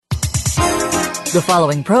The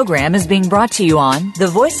following program is being brought to you on the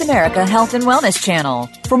Voice America Health and Wellness Channel.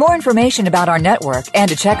 For more information about our network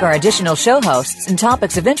and to check our additional show hosts and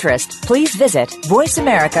topics of interest, please visit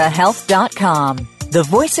voiceamericahealth.com. The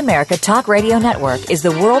Voice America Talk Radio Network is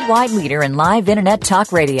the worldwide leader in live Internet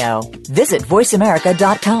talk radio. Visit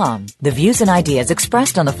voiceamerica.com. The views and ideas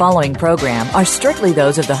expressed on the following program are strictly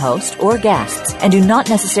those of the host or guests and do not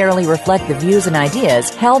necessarily reflect the views and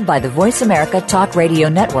ideas held by the Voice America Talk Radio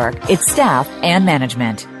Network, its staff, and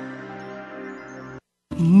management.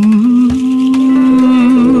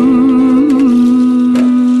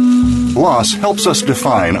 Loss helps us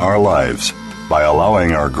define our lives. By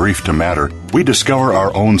allowing our grief to matter, we discover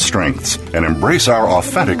our own strengths and embrace our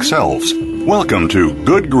authentic selves. Welcome to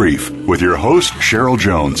Good Grief with your host, Cheryl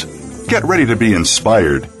Jones. Get ready to be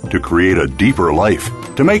inspired to create a deeper life,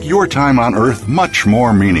 to make your time on Earth much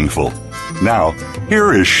more meaningful. Now,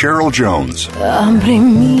 here is Cheryl Jones.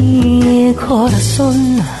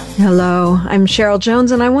 Hello, I'm Cheryl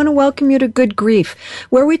Jones, and I want to welcome you to Good Grief,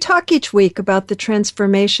 where we talk each week about the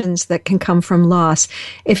transformations that can come from loss.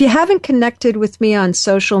 If you haven't connected with me on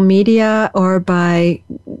social media or by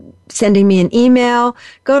sending me an email,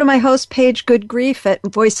 go to my host page, Good Grief at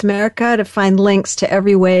Voice America, to find links to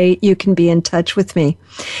every way you can be in touch with me.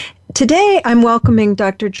 Today, I'm welcoming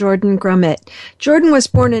Dr. Jordan Grumet. Jordan was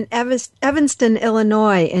born in Evanston,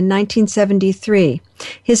 Illinois in 1973.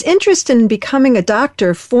 His interest in becoming a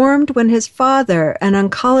doctor formed when his father, an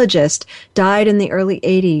oncologist, died in the early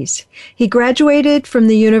 80s. He graduated from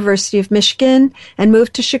the University of Michigan and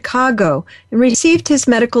moved to Chicago and received his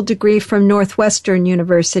medical degree from Northwestern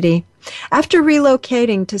University. After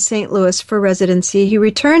relocating to St. Louis for residency, he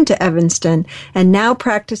returned to Evanston and now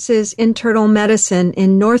practices internal medicine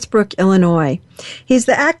in Northbrook, Illinois. He's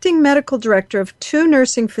the acting medical director of 2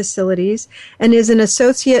 nursing facilities and is an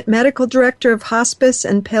associate medical director of hospice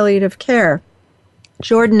and palliative care.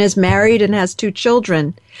 Jordan is married and has 2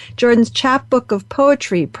 children. Jordan's chapbook of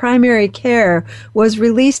poetry, Primary Care, was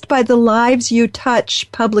released by the Lives You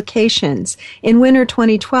Touch publications in winter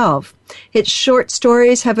 2012. Its short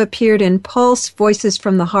stories have appeared in Pulse, Voices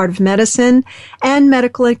from the Heart of Medicine, and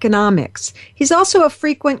Medical Economics. He's also a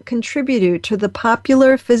frequent contributor to the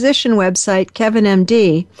popular physician website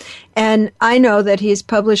KevinMD, and I know that he's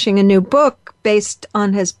publishing a new book based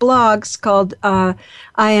on his blogs called I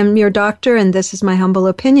Am Your Doctor and This Is My Humble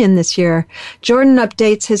Opinion this year. Jordan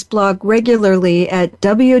updates his blog regularly at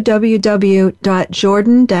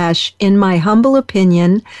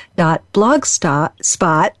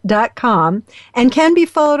www.jordan-inmyhumbleopinion.blogspot.com and can be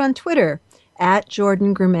followed on Twitter at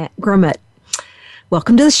Jordan Grumet.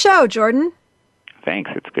 Welcome to the show, Jordan.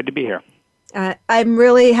 Thanks. It's good to be here. I'm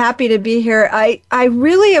really happy to be here. I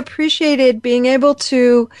really appreciated being able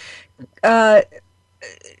to get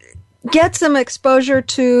some exposure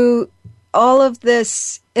to all of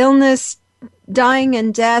this illness, dying,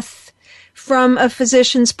 and death from a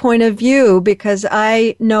physician's point of view, because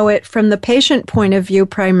I know it from the patient point of view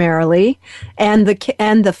primarily, and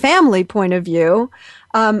the family point of view.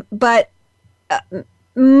 But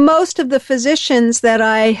most of the physicians that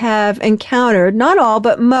I have encountered, not all,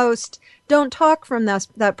 but most, don't talk from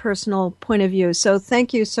that personal point of view. So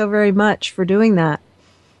thank you so very much for doing that.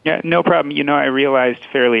 Yeah, no problem. I realized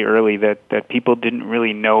fairly early that people didn't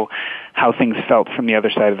really know how things felt from the other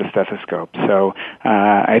side of the stethoscope. So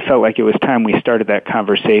I felt like it was time we started that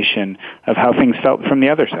conversation of how things felt from the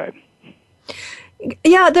other side.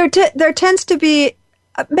 Yeah, there tends to be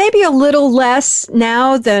maybe a little less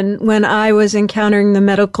now than when I was encountering the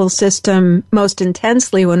medical system most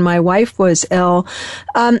intensely when my wife was ill.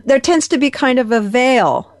 There tends to be kind of a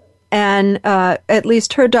veil, and at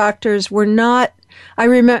least her doctors were not. I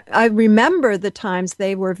remember the times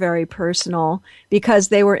they were very personal because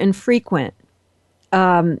they were infrequent.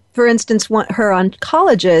 For instance, her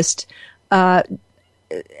oncologist,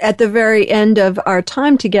 at the very end of our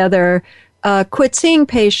time together, quit seeing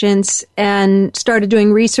patients and started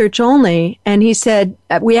doing research only. And he said,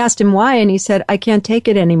 we asked him why, and he said, I can't take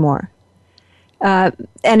it anymore. And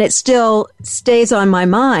it still stays on my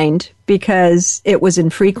mind because it was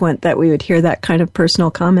infrequent that we would hear that kind of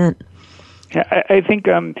personal comment. Yeah, I think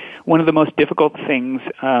one of the most difficult things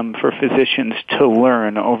for physicians to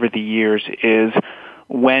learn over the years is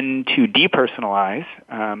when to depersonalize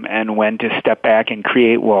and when to step back and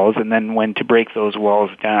create walls, and then when to break those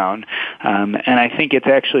walls down. And I think it's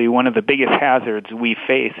actually one of the biggest hazards we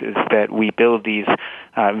face is that we build these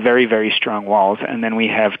very, very strong walls, and then we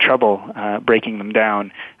have trouble breaking them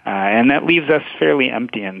down. And that leaves us fairly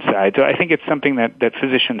empty inside. So I think it's something that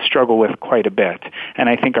physicians struggle with quite a bit. And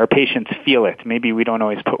I think our patients feel it. Maybe we don't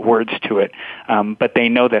always put words to it, but they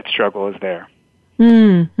know that struggle is there.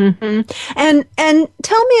 Mm-hmm. And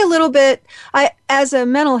tell me a little bit, as a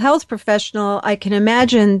mental health professional, I can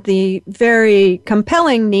imagine the very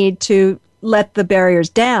compelling need to let the barriers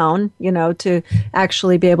down, to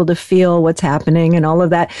actually be able to feel what's happening and all of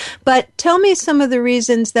that. But tell me some of the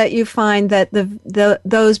reasons that you find that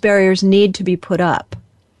those barriers need to be put up.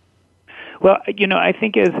 Well, I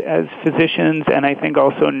think as physicians, and I think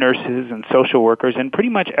also nurses and social workers and pretty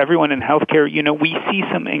much everyone in healthcare, we see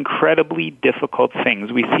some incredibly difficult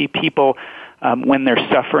things. We see people when they're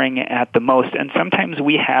suffering at the most, and sometimes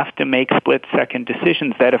we have to make split-second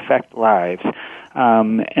decisions that affect lives.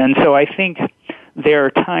 And so I think there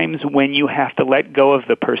are times when you have to let go of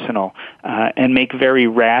the personal and make very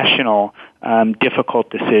rational, difficult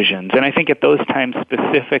decisions. And I think at those times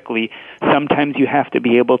specifically, sometimes you have to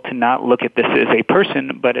be able to not look at this as a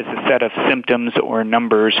person, but as a set of symptoms or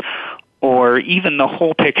numbers, or even the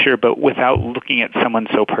whole picture, but without looking at someone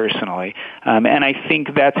so personally. And I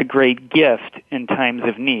think that's a great gift in times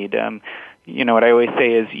of need. What I always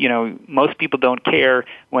say is, most people don't care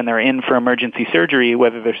when they're in for emergency surgery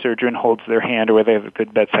whether their surgeon holds their hand or whether they have a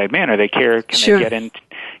good bedside manner. They care,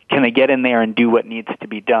 can they get in there and do what needs to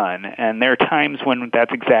be done? And there are times when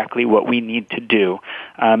that's exactly what we need to do.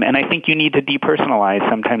 And I think you need to depersonalize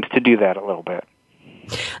sometimes to do that a little bit.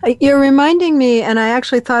 You're reminding me, and I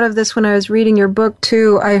actually thought of this when I was reading your book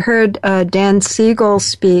too. I heard Dan Siegel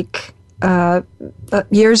speak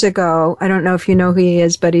years ago. I don't know if you know who he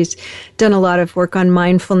is, but he's done a lot of work on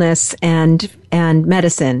mindfulness and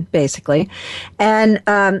medicine, basically. And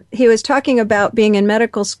he was talking about being in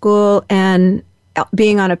medical school and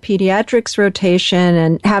being on a pediatrics rotation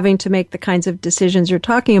and having to make the kinds of decisions you're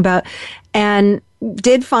talking about, and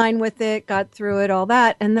did fine with it, got through it, all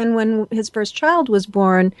that. And then when his first child was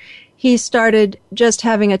born, he started just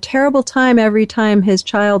having a terrible time every time his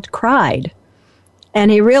child cried.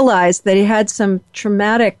 And he realized that he had some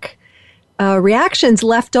traumatic reactions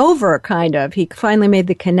left over, kind of. He finally made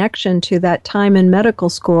the connection to that time in medical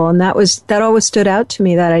school. And that always stood out to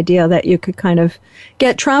me, that idea that you could kind of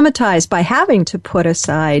get traumatized by having to put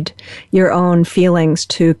aside your own feelings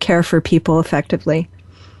to care for people effectively.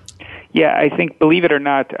 Yeah, I think, believe it or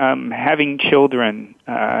not, having children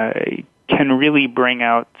can really bring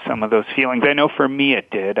out some of those feelings. I know for me it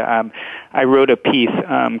did. I wrote a piece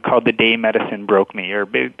called The Day Medicine Broke Me, or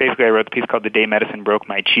basically I wrote the piece called The Day Medicine Broke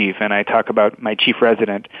My Chief, and I talk about my chief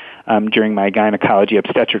resident during my gynecology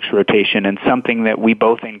obstetrics rotation and something that we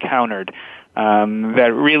both encountered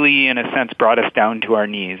that really, in a sense, brought us down to our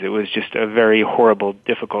knees. It was just a very horrible,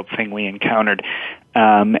 difficult thing we encountered.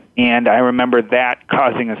 And I remember that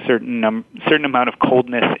causing a certain amount of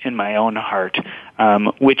coldness in my own heart,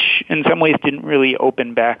 which in some ways didn't really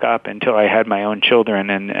open back up until I had my own children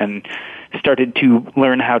and started to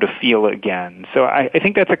learn how to feel again. So I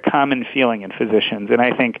think that's a common feeling in physicians. And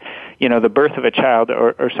I think, the birth of a child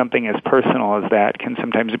or something as personal as that can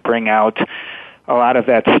sometimes bring out a lot of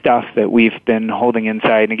that stuff that we've been holding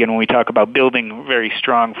inside. And again, when we talk about building very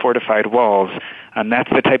strong, fortified walls, that's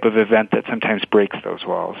the type of event that sometimes breaks those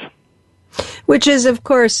walls. Which is, of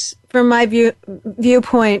course, from my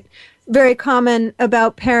viewpoint, very common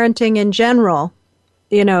about parenting in general.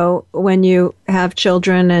 When you have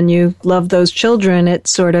children and you love those children, it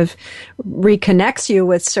sort of reconnects you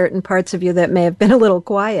with certain parts of you that may have been a little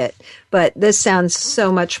quiet. But this sounds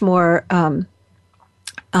so much more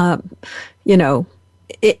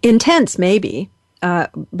intense maybe,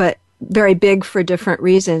 but very big for different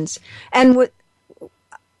reasons. And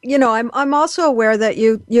I'm also aware that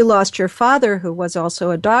you lost your father, who was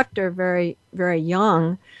also a doctor, very, very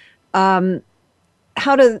young.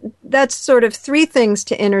 That's sort of three things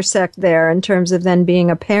to intersect there in terms of then being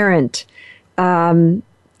a parent.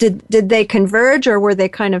 Did they converge, or were they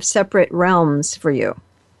kind of separate realms for you?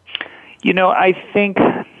 I think,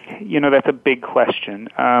 that's a big question.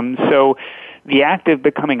 So the act of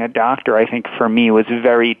becoming a doctor, I think, for me, was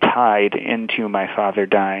very tied into my father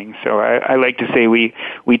dying. So I like to say we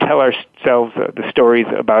tell ourselves the stories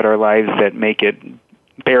about our lives that make it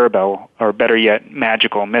bearable, or better yet,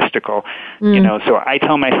 magical, mystical. So I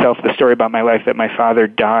tell myself the story about my life that my father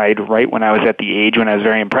died right when I was at the age when I was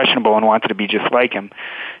very impressionable and wanted to be just like him.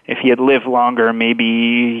 If he had lived longer,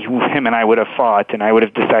 maybe him and I would have fought, and I would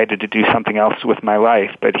have decided to do something else with my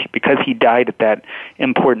life. But because he died at that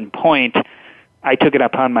important point, I took it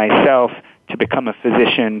upon myself to become a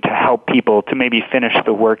physician, to help people, to maybe finish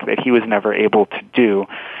the work that he was never able to do.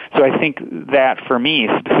 So I think that, for me,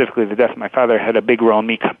 specifically the death of my father, had a big role in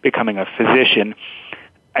me becoming a physician.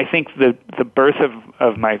 I think the birth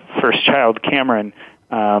of my first child, Cameron,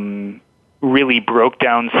 really broke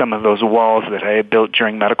down some of those walls that I had built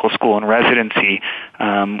during medical school and residency,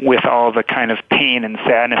 with all the kind of pain and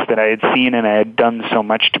sadness that I had seen, and I had done so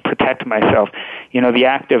much to protect myself. The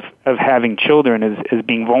act of having children is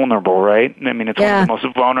being vulnerable, right? I mean, it's one of the most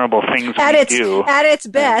vulnerable things we do. At its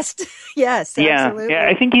best, yes, absolutely. Yeah,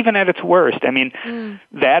 I think even at its worst. I mean,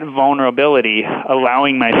 that vulnerability,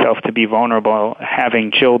 allowing myself to be vulnerable,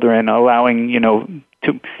 having children, allowing,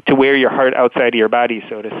 to wear your heart outside of your body,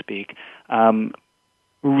 so to speak,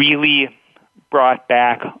 really brought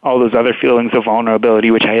back all those other feelings of vulnerability,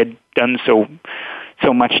 which I had done so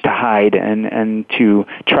much to hide and to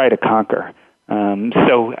try to conquer.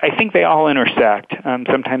 So I think they all intersect,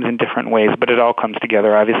 sometimes in different ways, but it all comes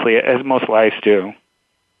together, obviously, as most lives do.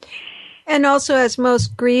 And also, as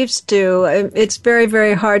most griefs do, it's very,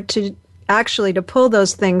 very hard to pull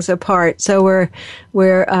those things apart. So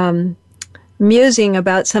we're musing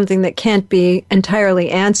about something that can't be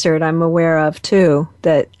entirely answered. I'm aware of too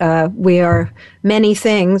that we are many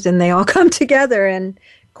things, and they all come together in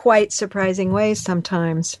quite surprising ways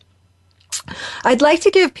sometimes. I'd like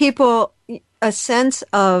to give people a sense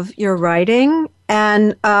of your writing,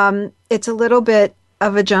 and it's a little bit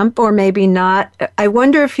of a jump, or maybe not. I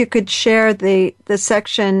wonder if you could share the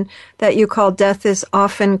section that you call "Death is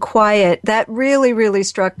Often Quiet." That really, really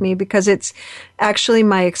struck me because it's actually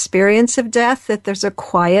my experience of death, that there's a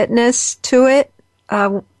quietness to it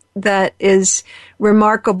that is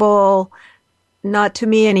remarkable, not to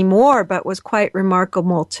me anymore, but was quite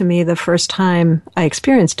remarkable to me the first time I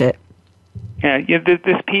experienced it. Yeah,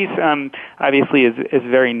 this piece obviously is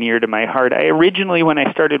very near to my heart. I originally, when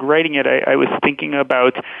I started writing it, I was thinking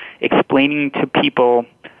about explaining to people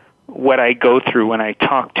what I go through when I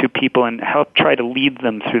talk to people and help try to lead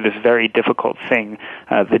them through this very difficult thing,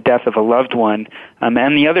 the death of a loved one.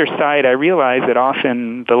 And the other side, I realize that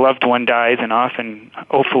often the loved one dies, and often,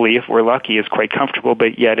 hopefully, if we're lucky, is quite comfortable,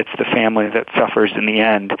 but yet it's the family that suffers in the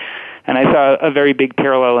end. And I saw a very big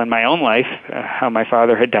parallel in my own life, how my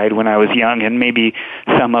father had died when I was young, and maybe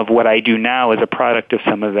some of what I do now is a product of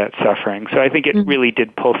some of that suffering. So I think it really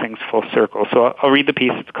did pull things full circle. So I'll read the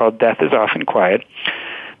piece. It's called "Death is Often Quiet."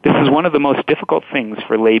 This is one of the most difficult things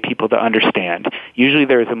for lay people to understand. Usually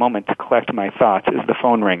there is a moment to collect my thoughts as the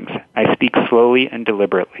phone rings. I speak slowly and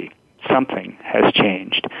deliberately. Something has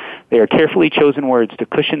changed. They are carefully chosen words to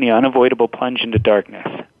cushion the unavoidable plunge into darkness.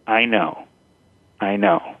 I know. I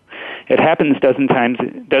know. It happens dozens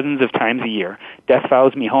of times a year. Death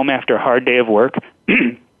follows me home after a hard day of work.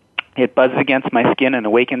 It buzzes against my skin and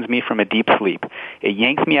awakens me from a deep sleep. It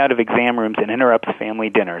yanks me out of exam rooms and interrupts family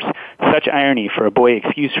dinners. Such irony for a boy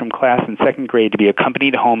excused from class in second grade to be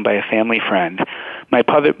accompanied home by a family friend.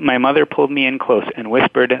 My mother pulled me in close and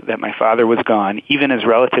whispered that my father was gone, even as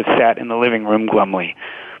relatives sat in the living room glumly.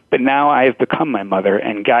 But now I have become my mother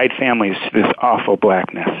and guide families through this awful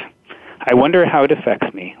blackness. I wonder how it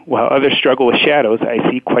affects me. While others struggle with shadows, I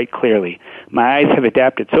see quite clearly. My eyes have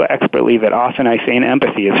adapted so expertly that often I feign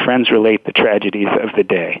empathy as friends relate the tragedies of the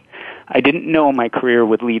day. I didn't know my career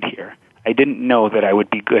would lead here. I didn't know that I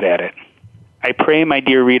would be good at it. I pray, my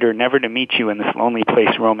dear reader, never to meet you in this lonely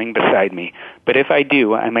place roaming beside me, but if I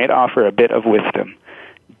do, I might offer a bit of wisdom.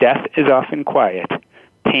 Death is often quiet.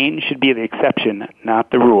 Pain should be the exception,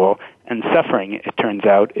 not the rule, and suffering, it turns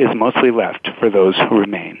out, is mostly left for those who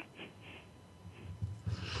remain.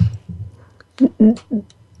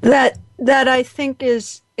 That I think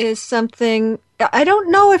is something. I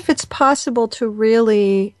don't know if it's possible to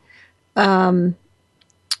really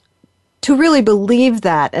believe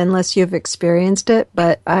that unless you've experienced it.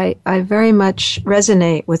 But I very much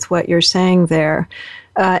resonate with what you're saying there.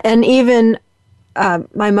 And even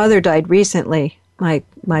my mother died recently. My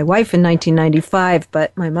wife in 1995,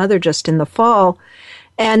 but my mother just in the fall.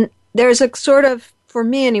 And there's a sort of, for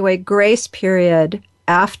me anyway, grace period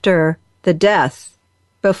after the death,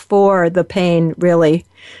 before the pain really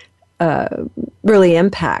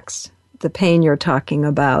impacts the pain you're talking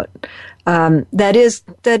about. That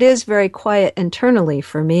is very quiet internally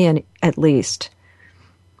for me, and at least.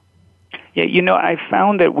 Yeah, I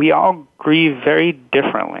found that we all grieve very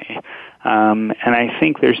differently, and I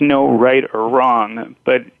think there's no right or wrong.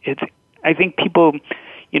 But I think people,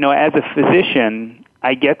 as a physician,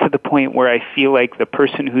 I get to the point where I feel like the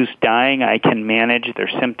person who's dying, I can manage their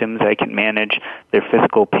symptoms, I can manage their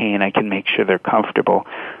physical pain, I can make sure they're comfortable.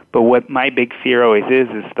 But what my big fear always is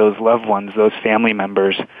those loved ones, those family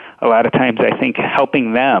members, a lot of times I think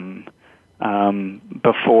helping them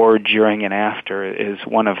before, during, and after is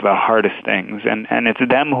one of the hardest things. And it's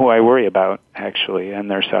them who I worry about, actually, and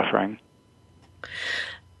their suffering.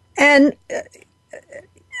 And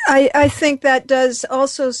I think that does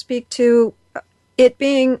also speak to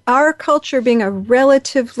our culture being a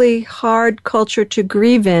relatively hard culture to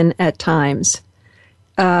grieve in at times.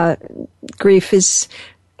 Grief is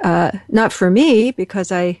not for me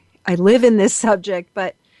because I live in this subject,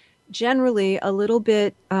 but generally a little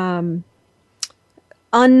bit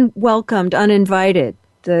unwelcomed, uninvited.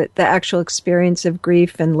 The actual experience of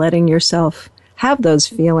grief and letting yourself have those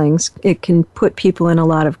feelings, it can put people in a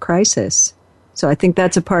lot of crisis. So I think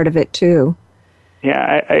that's a part of it too.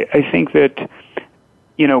 Yeah, I think that,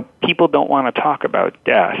 people don't want to talk about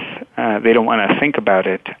death. They don't want to think about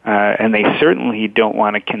it. And they certainly don't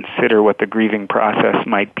want to consider what the grieving process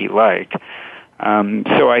might be like.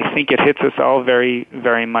 So I think it hits us all very,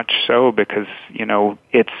 very much so because,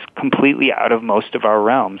 it's completely out of most of our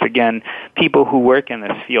realms. Again, people who work in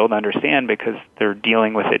this field understand because they're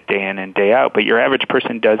dealing with it day in and day out, but your average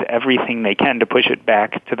person does everything they can to push it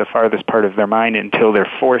back to the farthest part of their mind until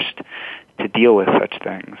they're forced to deal with such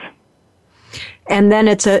things. And then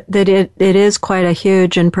it is quite a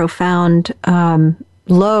huge and profound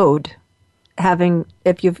load.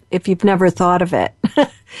 If you've never thought of it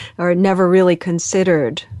or never really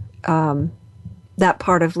considered that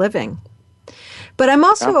part of living. But I'm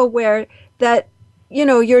also aware that,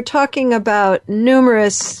 you're talking about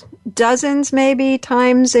numerous dozens maybe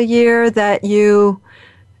times a year that you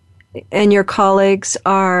and your colleagues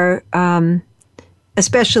are,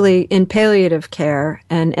 especially in palliative care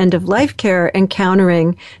and end-of-life care,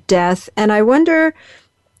 encountering death. And I wonder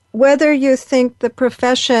whether you think the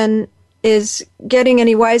profession is getting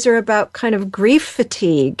any wiser about kind of grief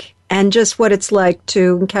fatigue and just what it's like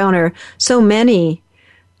to encounter so many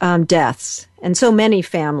deaths and so many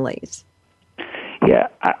families. Yeah,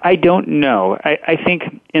 I don't know. I think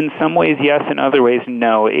in some ways yes, in other ways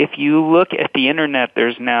no. If you look at the internet,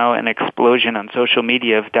 there's now an explosion on social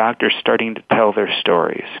media of doctors starting to tell their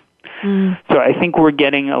stories. So I think we're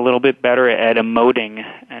getting a little bit better at emoting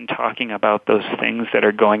and talking about those things that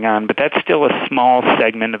are going on, but that's still a small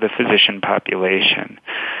segment of the physician population.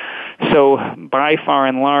 So by far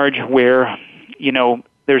and large, where,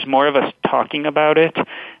 there's more of us talking about it,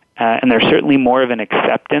 and there's certainly more of an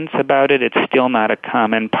acceptance about it, it's still not a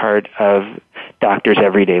common part of doctors'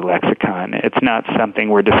 everyday lexicon. It's not something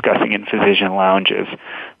we're discussing in physician lounges.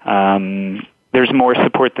 There's more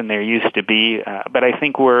support than there used to be, but I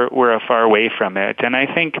think we're a far away from it. And I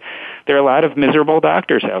think there are a lot of miserable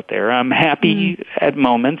doctors out there. I'm happy at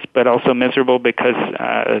moments, but also miserable because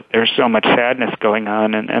there's so much sadness going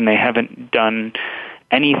on, and they haven't done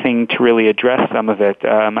anything to really address some of it.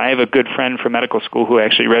 I have a good friend from medical school who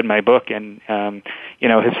actually read my book, and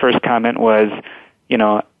his first comment was,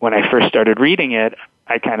 when I first started reading it,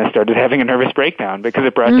 I kind of started having a nervous breakdown because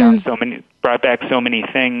it brought back so many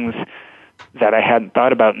things that I hadn't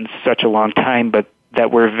thought about in such a long time, but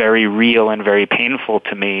that were very real and very painful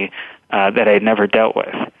to me that I had never dealt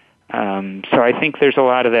with. So I think there's a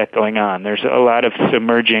lot of that going on. There's a lot of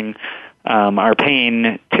submerging our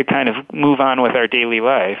pain to kind of move on with our daily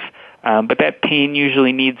life. But that pain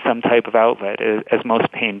usually needs some type of outlet, as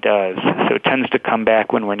most pain does. So it tends to come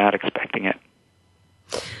back when we're not expecting it.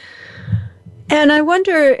 And I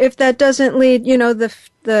wonder if that doesn't lead,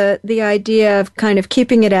 the idea of kind of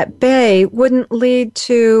keeping it at bay wouldn't lead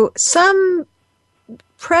to some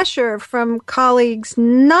pressure from colleagues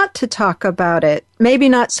not to talk about it. Maybe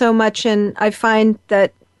not so much, and I find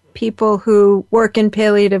that people who work in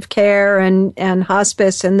palliative care and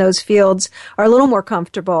hospice and those fields are a little more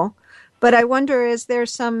comfortable. But I wonder, is there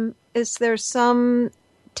some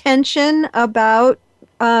tension about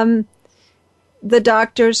the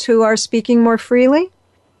doctors who are speaking more freely?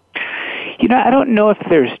 I don't know if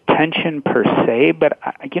there's tension per se, but,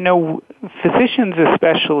 physicians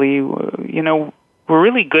especially, we're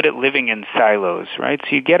really good at living in silos, right?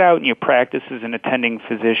 So you get out and you practice as an attending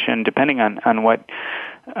physician, depending on what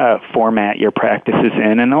format your practice is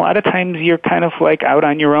in, and a lot of times you're kind of like out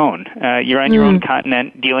on your own. You're on your own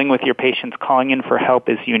continent, dealing with your patients, calling in for help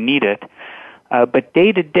as you need it. But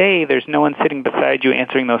day to day, there's no one sitting beside you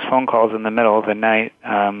answering those phone calls in the middle of the night.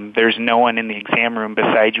 There's no one in the exam room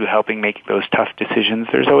beside you helping make those tough decisions.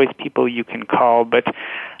 There's always people you can call. But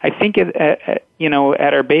I think, at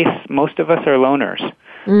our base, most of us are loners.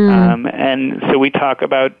 And so we talk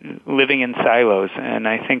about living in silos, and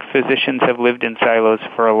I think physicians have lived in silos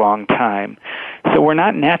for a long time. So we're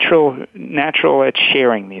not natural at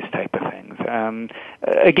sharing these type of things.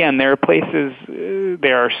 Again, there are places,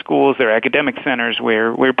 there are schools, there are academic centers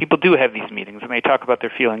where people do have these meetings, and they talk about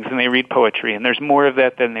their feelings, and they read poetry, and there's more of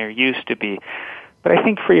that than there used to be. But I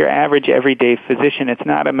think for your average everyday physician, it's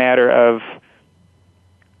not a matter of,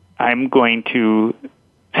 I'm going to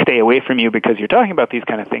stay away from you because you're talking about these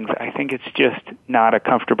kind of things. I think it's just not a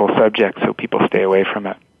comfortable subject, so people stay away from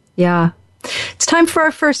it. Yeah. It's time for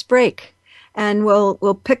our first break, and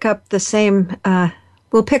we'll pick up the same.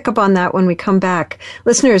 We'll pick up on that when we come back.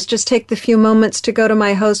 Listeners, just take the few moments to go to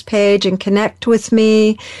my host page and connect with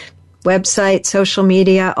me. Website, social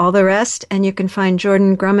media, all the rest. And you can find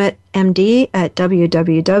Jordan Grumet, MD, at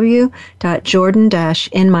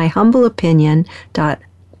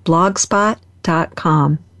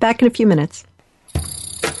www.jordan-inmyhumbleopinion.blogspot.com. Back in a few minutes.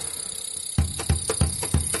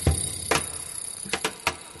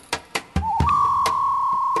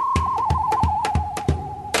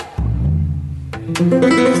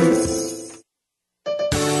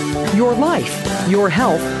 Your life, your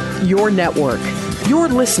health, your network. You're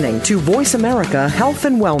listening to Voice America Health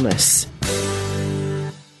and Wellness.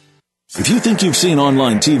 If you think you've seen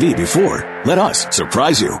online TV before, let us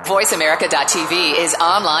surprise you. VoiceAmerica.tv is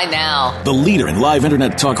online now. The leader in live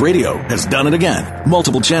internet talk radio has done it again.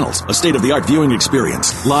 Multiple channels, a state-of-the-art viewing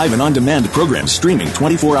experience, live and on-demand programs streaming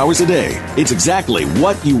 24 hours a day. It's exactly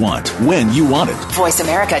what you want, when you want it.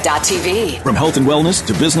 VoiceAmerica.tv. From health and wellness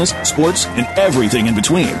to business, sports, and everything in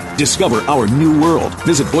between. Discover our new world.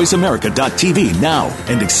 Visit VoiceAmerica.tv now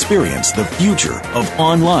and experience the future of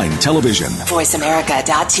online television.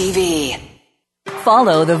 VoiceAmerica.tv.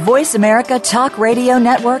 Follow the Voice America Talk Radio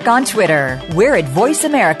Network on Twitter. We're at Voice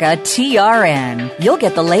America TRN. You'll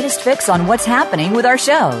get the latest fix on what's happening with our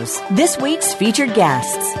shows, this week's featured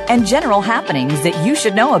guests, and general happenings that you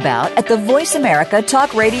should know about at the Voice America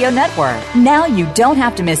Talk Radio Network. Now you don't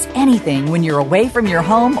have to miss anything when you're away from your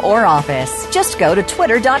home or office. Just go to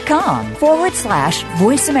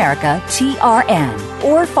twitter.com/Voice America TRN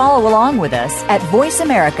or follow along with us at Voice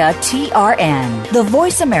America TRN, the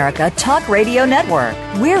Voice America Talk Radio Network.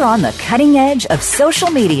 We're on the cutting edge of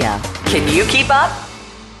social media. Can you keep up?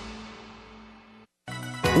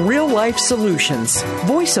 Real Life Solutions.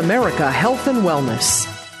 Voice America Health and Wellness.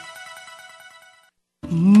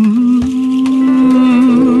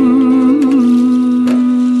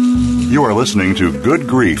 You are listening to Good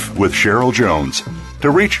Grief with Cheryl Jones. To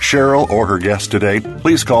reach Cheryl or her guest today,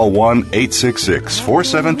 please call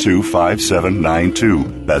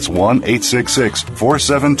 1-866-472-5792. That's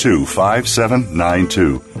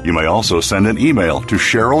 1-866-472-5792. You may also send an email to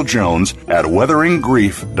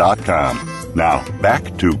CherylJones@weatheringgrief.com. Now,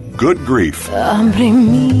 back to Good Grief.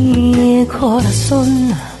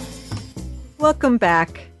 Welcome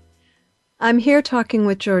back. I'm here talking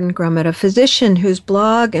with Jordan Grumet, a physician whose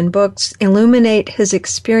blog and books illuminate his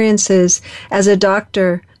experiences as a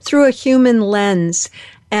doctor through a human lens.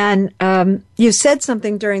 And you said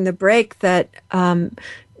something during the break that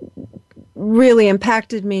really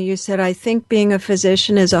impacted me. You said, I think being a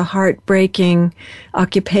physician is a heartbreaking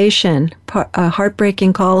occupation, a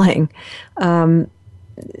heartbreaking calling. I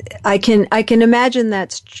can imagine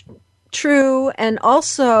that's true. And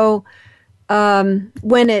also,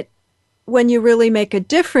 when you really make a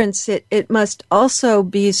difference, it must also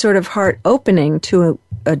be sort of heart-opening to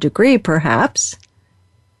a degree, perhaps.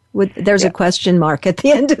 There's a question mark at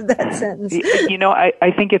the end of that sentence. You know,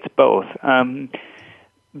 I think it's both.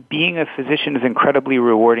 Being a physician is incredibly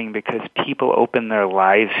rewarding because people open their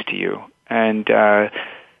lives to you. And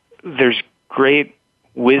there's great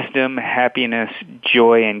wisdom, happiness,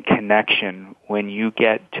 joy, and connection when you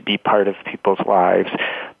get to be part of people's lives.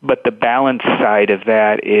 But the balance side of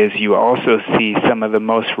that is you also see some of the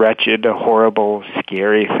most wretched, horrible,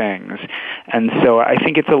 scary things. And so I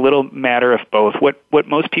think it's a little matter of both. What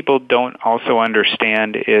most people don't also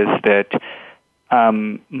understand is that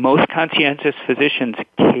most conscientious physicians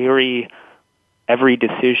carry every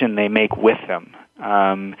decision they make with them.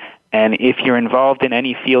 And if you're involved in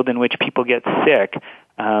any field in which people get sick,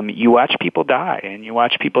 you watch people die, and you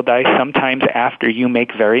watch people die sometimes after you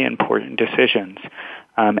make very important decisions.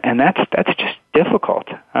 And that's just difficult.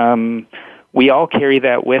 We all carry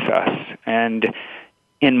that with us. And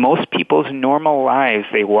in most people's normal lives,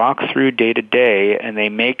 they walk through day to day and they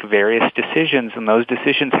make various decisions, and those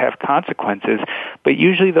decisions have consequences. But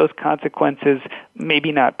usually those consequences,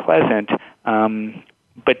 maybe not pleasant,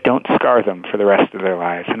 but don't scar them for the rest of their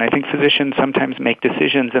lives. And I think physicians sometimes make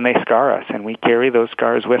decisions and they scar us, and we carry those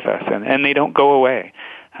scars with us, and they don't go away.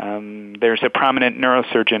 There's a prominent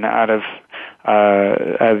neurosurgeon out of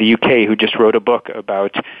the UK who just wrote a book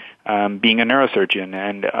about being a neurosurgeon,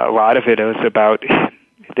 and a lot of it is about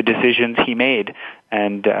the decisions he made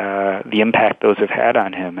and the impact those have had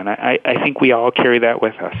on him. And I think we all carry that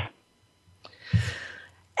with us.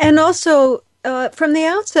 And also, from the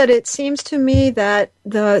outset, it seems to me that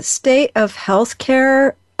the state of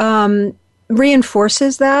healthcare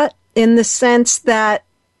reinforces that, in the sense that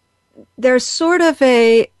there's sort of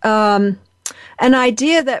an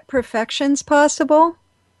idea that perfection's possible,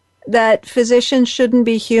 that physicians shouldn't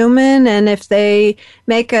be human, and if they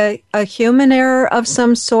make a human error of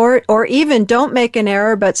some sort, or even don't make an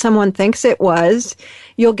error but someone thinks it was,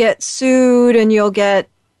 you'll get sued and you'll get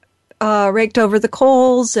raked over the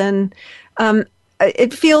coals. And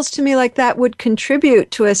it feels to me like that would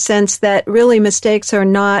contribute to a sense that really mistakes are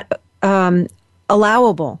not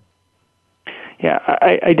allowable. Yeah,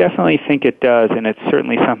 I definitely think it does, and it's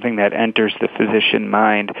certainly something that enters the physician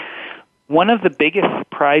mind. One of the biggest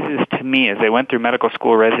surprises to me as I went through medical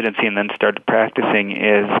school residency and then started practicing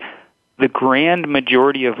is the grand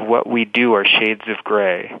majority of what we do are shades of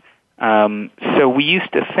gray. So we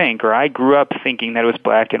used to think, or I grew up thinking that it was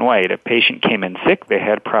black and white. A patient came in sick, they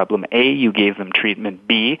had problem A, you gave them treatment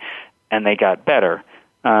B, and they got better.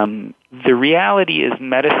 The reality is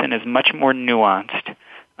medicine is much more nuanced,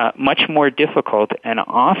 much more difficult, and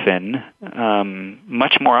often,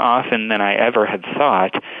 much more often than I ever had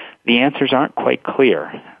thought, the answers aren't quite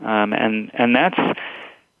clear. And that's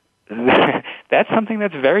something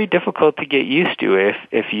that's very difficult to get used to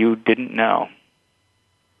if you didn't know.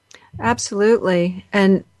 Absolutely.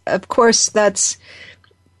 And of course, that's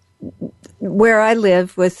where I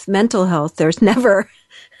live with mental health. There's never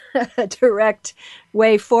a direct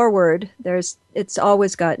way forward. It's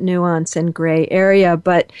always got nuance and gray area,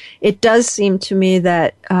 but it does seem to me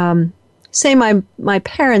that, say my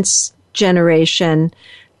parents' generation,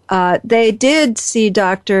 they did see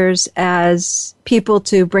doctors as people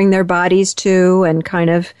to bring their bodies to and kind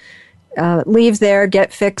of leave there,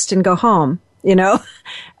 get fixed, and go home.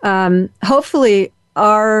 Hopefully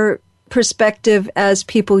our perspective as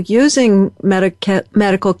people using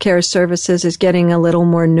medical care services is getting a little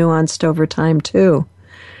more nuanced over time too.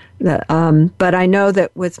 But I know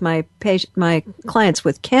that with my clients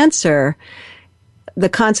with cancer, the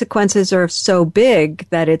consequences are so big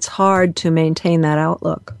that it's hard to maintain that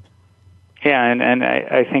outlook. Yeah, and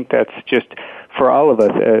I think that's just, for all of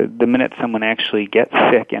us, the minute someone actually gets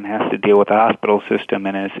sick and has to deal with the hospital system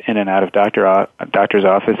and is in and out of doctor's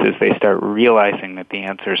offices, they start realizing that the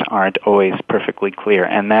answers aren't always perfectly clear.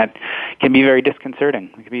 And that can be very disconcerting.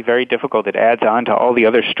 It can be very difficult. It adds on to all the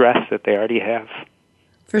other stress that they already have.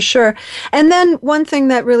 For sure. And then one thing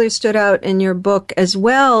that really stood out in your book as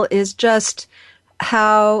well is just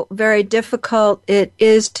how very difficult it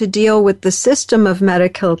is to deal with the system of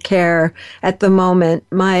medical care at the moment.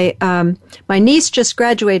 My niece just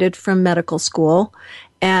graduated from medical school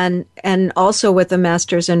and also with a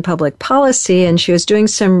master's in public policy, and she was doing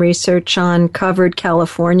some research on Covered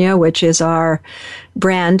California, which is our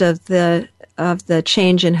brand of the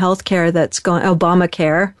change in healthcare that's going,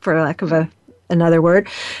 Obamacare, for lack of another word.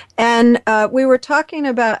 And we were talking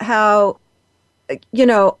about how,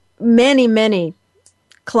 many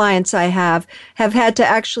clients I have had to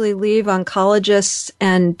actually leave oncologists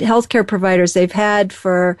and healthcare providers they've had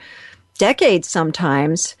for decades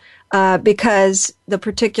sometimes because the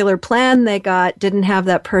particular plan they got didn't have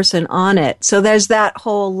that person on it. So there's that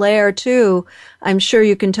whole layer too. I'm sure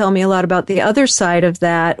you can tell me a lot about the other side of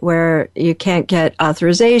that, where you can't get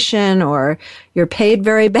authorization or you're paid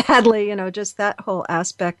very badly, just that whole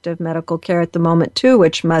aspect of medical care at the moment too,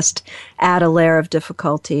 which must add a layer of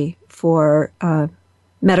difficulty for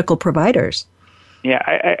medical providers. Yeah,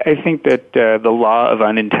 I think that the law of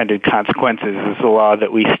unintended consequences is a law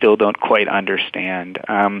that we still don't quite understand.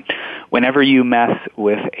 Whenever you mess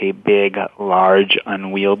with a big, large,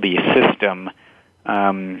 unwieldy system,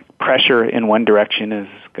 pressure in one direction is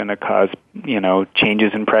going to cause,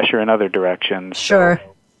 changes in pressure in other directions. Sure. So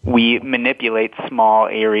we manipulate small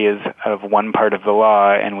areas of one part of the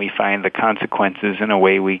law, and we find the consequences in a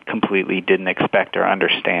way we completely didn't expect or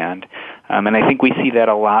understand. And I think we see that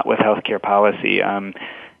a lot with healthcare policy.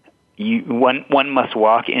 One must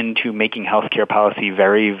walk into making healthcare policy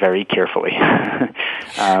very, very carefully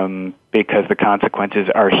because the consequences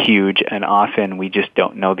are huge, and often we just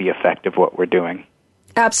don't know the effect of what we're doing.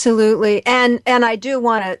 Absolutely. And I do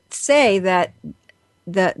want to say that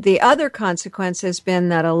the other consequence has been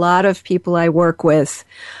that a lot of people I work with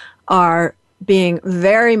are being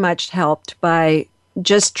very much helped by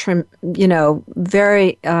just,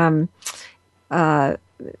 very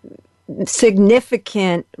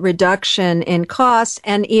significant reduction in costs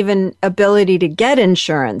and even ability to get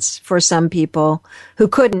insurance for some people who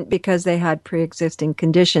couldn't because they had pre-existing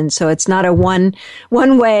conditions. So it's not a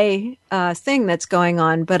one-way thing that's going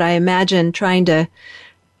on, but I imagine trying to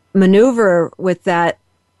maneuver with that,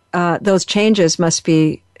 those changes must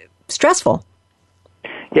be stressful.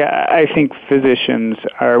 Yeah, I think physicians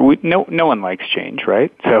are. No one likes change,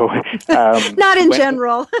 right? So not in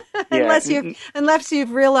general, unless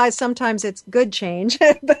you've realized sometimes it's good change.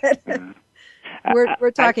 But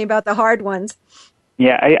we're talking about the hard ones.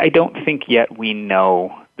 Yeah, I don't think yet we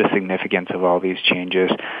know the significance of all these changes.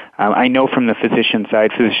 I know from the physician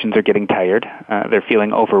side, physicians are getting tired. They're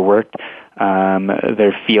feeling overworked.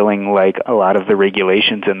 They're feeling like a lot of the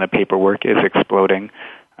regulations and the paperwork is exploding.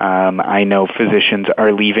 I know physicians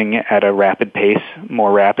are leaving at a rapid pace,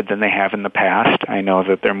 more rapid than they have in the past. I know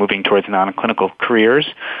that they're moving towards non-clinical careers.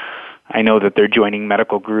 I know that they're joining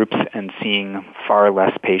medical groups and seeing far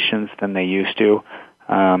less patients than they used to.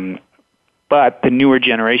 But the newer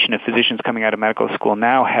generation of physicians coming out of medical school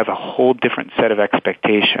now have a whole different set of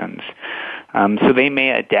expectations. So they may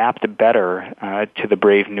adapt better to the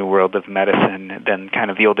brave new world of medicine than kind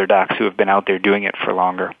of the older docs who have been out there doing it for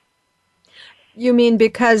longer. You mean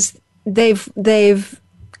because they've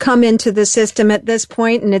come into the system at this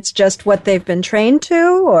point and it's just what they've been trained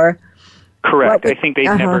to, or? Correct. I think they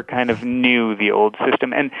never kind of knew the old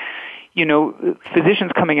system. And you know,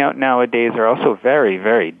 physicians coming out nowadays are also very,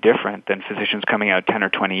 very different than physicians coming out 10 or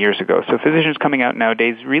 20 years ago. So physicians coming out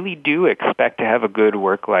nowadays really do expect to have a good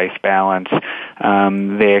work-life balance.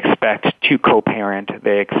 They expect to co-parent.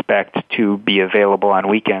 They expect to be available on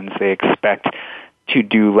weekends. They expect to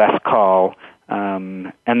do less call.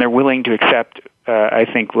 And they're willing to accept, I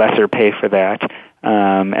think, lesser pay for that.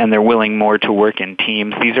 And they're willing more to work in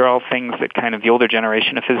teams. These are all things that kind of the older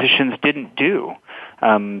generation of physicians didn't do.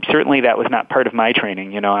 Certainly that was not part of my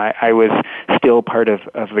training. You know, I was still part of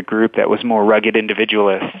the group that was more rugged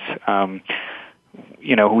individualists.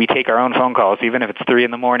 You know, we take our own phone calls, even if it's 3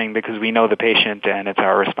 a.m, because we know the patient and it's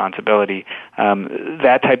our responsibility.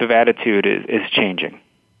 That type of attitude is changing.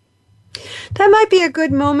 That might be a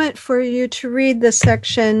good moment for you to read the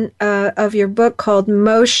section of your book called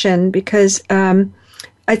Motion, because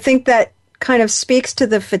I think that kind of speaks to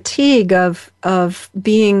the fatigue of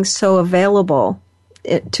being so available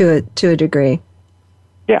to a degree.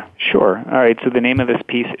 Yeah, sure. All right, so the name of this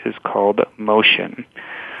piece is called Motion.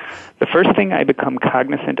 The first thing I become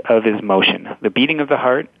cognizant of is motion, the beating of the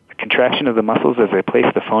heart, the contraction of the muscles as I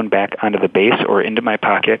place the phone back onto the base or into my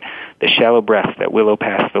pocket, the shallow breaths that willow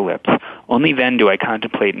past the lips. Only then do I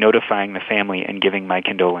contemplate notifying the family and giving my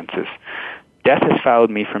condolences. Death has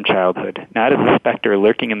followed me from childhood, not as a specter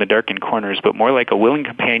lurking in the darkened corners, but more like a willing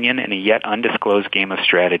companion in a yet undisclosed game of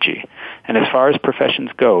strategy. And as far as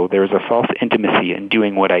professions go, there is a false intimacy in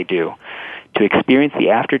doing what I do. To experience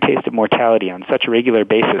the aftertaste of mortality on such a regular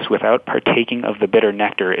basis without partaking of the bitter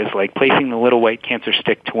nectar is like placing the little white cancer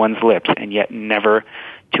stick to one's lips and yet never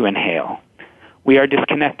to inhale. We are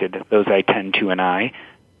disconnected, those I tend to and I.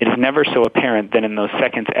 It is never so apparent than in those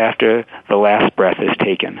seconds after the last breath is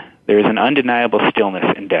taken. There is an undeniable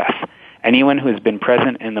stillness in death. Anyone who has been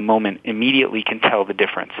present in the moment immediately can tell the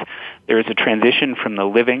difference. There is a transition from the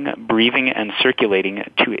living, breathing, and circulating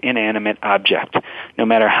to inanimate object. No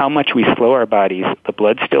matter how much we slow our bodies, the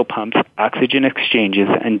blood still pumps, oxygen exchanges,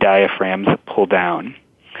 and diaphragms pull down.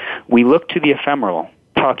 We look to the ephemeral,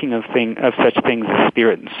 talking of such things as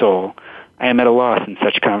spirit and soul. I am at a loss in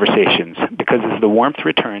such conversations, because as the warmth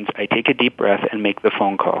returns, I take a deep breath and make the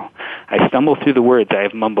phone call. I stumble through the words I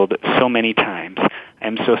have mumbled so many times. I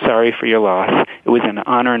am so sorry for your loss. It was an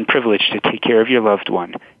honor and privilege to take care of your loved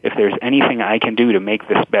one. If there's anything I can do to make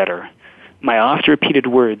this better. My oft-repeated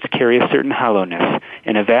words carry a certain hollowness.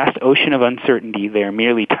 In a vast ocean of uncertainty, they are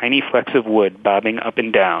merely tiny flecks of wood bobbing up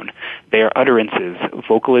and down. They are utterances,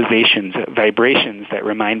 vocalizations, vibrations that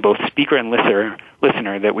remind both speaker and listener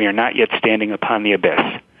that we are not yet standing upon the abyss.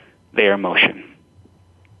 They are motion.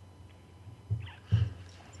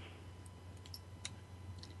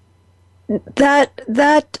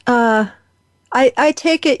 I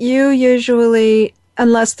take it you usually,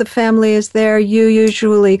 unless the family is there, you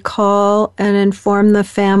usually call and inform the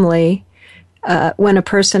family when a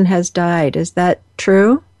person has died. Is that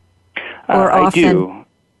true? Or often? I do.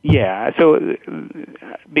 Yeah. So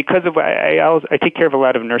because of I take care of a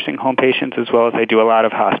lot of nursing home patients as well as I do a lot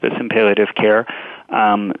of hospice and palliative care.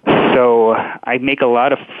 So I make a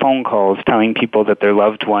lot of phone calls telling people that their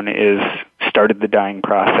loved one is started the dying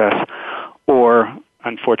process, or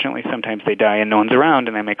unfortunately, sometimes they die and no one's around,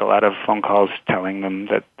 and I make a lot of phone calls telling them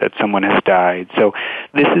that someone has died. So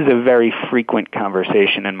this is a very frequent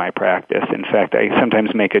conversation in my practice. In fact, I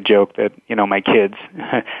sometimes make a joke that, my kids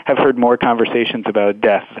have heard more conversations about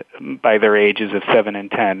death by their ages of 7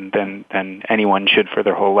 and 10 than anyone should for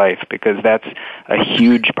their whole life, because that's a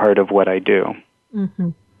huge part of what I do. Mm-hmm.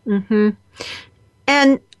 Mm-hmm.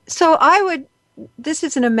 And so this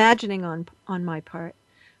is an imagining on my part,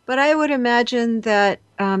 but I would imagine that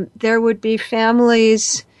there would be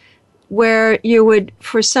families where you would,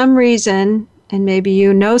 for some reason, and maybe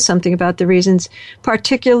you know something about the reasons,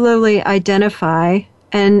 particularly identify,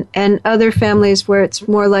 and other families where it's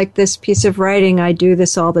more like this piece of writing, I do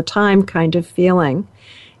this all the time kind of feeling.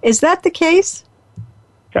 Is that the case?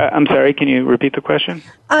 I'm sorry, can you repeat the question?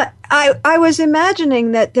 I was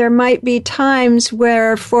imagining that there might be times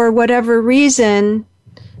where, for whatever reason,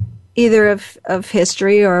 either of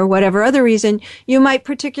history or whatever other reason, you might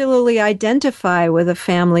particularly identify with a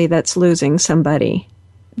family that's losing somebody.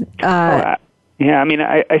 Yeah, I mean,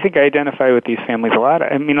 I think I identify with these families a lot.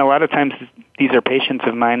 I mean, a lot of times these are patients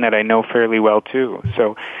of mine that I know fairly well, too.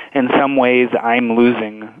 So in some ways, I'm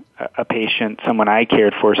losing a patient, someone I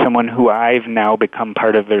cared for, someone who I've now become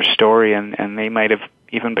part of their story, and they might have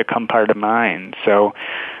even become part of mine. So,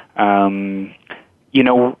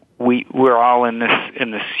 we're all in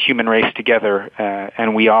this human race together,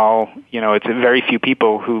 and we all, it's very few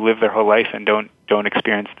people who live their whole life and don't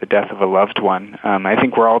experience the death of a loved one. I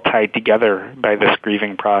think we're all tied together by this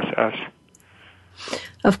grieving process.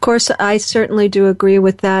 Of course, I certainly do agree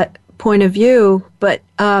with that point of view, but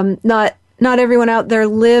not everyone out there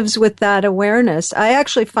lives with that awareness. I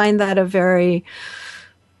actually find that a very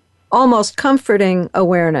almost comforting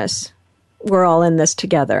awareness. We're all in this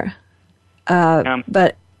together.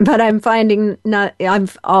 But I'm finding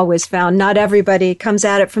I've always found not everybody comes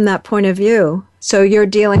at it from that point of view. So you're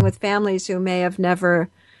dealing with families who may have never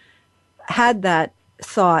had that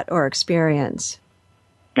thought or experience.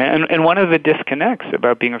 And one of the disconnects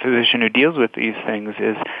about being a physician who deals with these things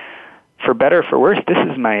is, for better or for worse, this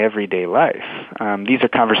is my everyday life. These are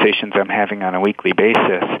conversations I'm having on a weekly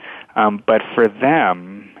basis. But for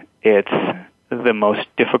them, it's the most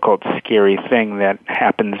difficult, scary thing that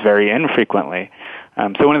happens very infrequently.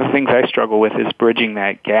 So one of the things I struggle with is bridging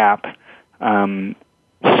that gap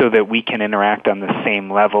so that we can interact on the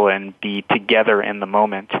same level and be together in the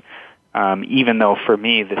moment, even though for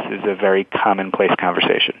me this is a very commonplace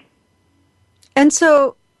conversation. And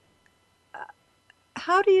so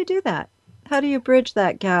how do you do that? How do you bridge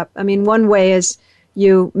that gap? I mean, one way is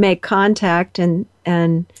you make contact and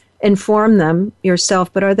inform them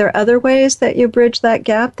yourself, but are there other ways that you bridge that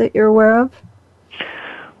gap that you're aware of?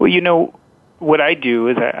 Well, what I do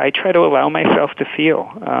is I try to allow myself to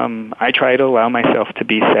feel. I try to allow myself to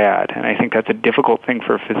be sad, and I think that's a difficult thing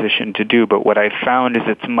for a physician to do, but what I've found is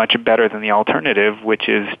it's much better than the alternative, which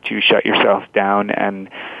is to shut yourself down and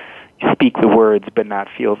speak the words but not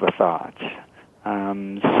feel the thoughts.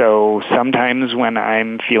 So sometimes when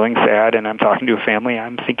I'm feeling sad and I'm talking to a family,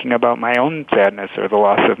 I'm thinking about my own sadness or the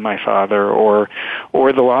loss of my father or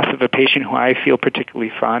the loss of a patient who I feel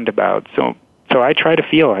particularly fond about. So I try to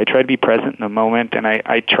feel. I try to be present in the moment, and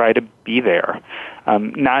I try to be there,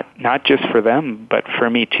 not just for them, but for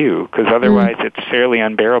me too, because otherwise it's fairly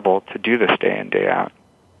unbearable to do this day in, day out.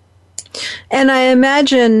 And I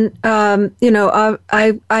imagine, I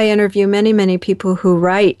interview many people who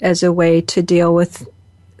write as a way to deal with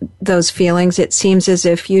those feelings. It seems as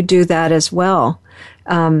if you do that as well.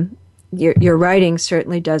 Your writing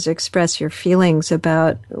certainly does express your feelings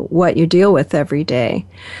about what you deal with every day.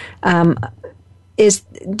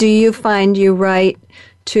 Do you find you write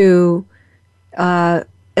to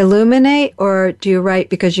illuminate, or do you write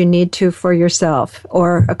because you need to for yourself,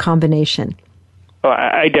 or a combination? Well,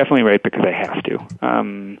 I definitely write because I have to,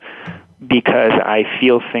 because I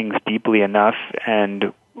feel things deeply enough,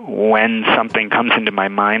 and when something comes into my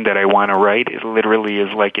mind that I want to write, it literally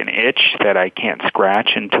is like an itch that I can't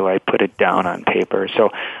scratch until I put it down on paper.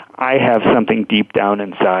 So I have something deep down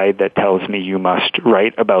inside that tells me you must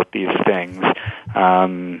write about these things.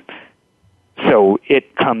 So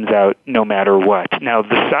it comes out no matter what. Now,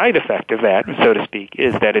 the side effect of that, so to speak,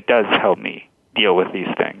 is that it does help me deal with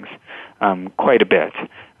these things quite a bit.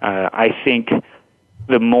 I think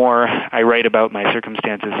the more I write about my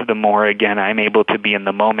circumstances, the more, again, I'm able to be in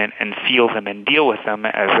the moment and feel them and deal with them,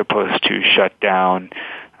 as opposed to shut down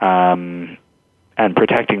and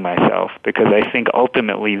protecting myself, because I think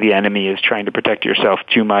ultimately the enemy is trying to protect yourself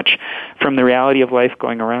too much from the reality of life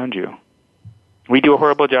going around you. We do a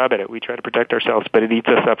horrible job at it. We try to protect ourselves, but it eats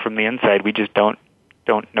us up from the inside. We just don't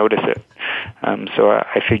notice it. So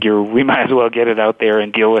I figure we might as well get it out there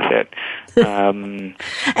and deal with it. And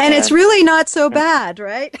it's really not so bad,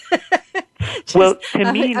 right? Well,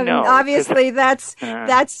 to me, no. Mean, obviously, that's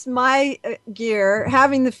my gear.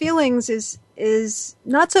 Having the feelings is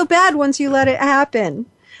not so bad once you let it happen.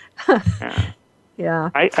 Yeah.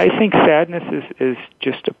 I think sadness is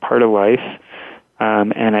just a part of life.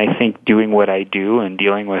 And I think doing what I do and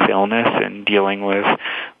dealing with illness and dealing with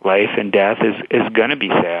life and death is going to be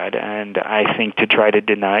sad. And I think to try to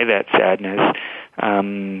deny that sadness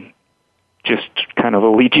just kind of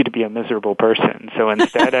will lead you to be a miserable person. So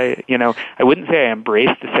instead, I wouldn't say I embrace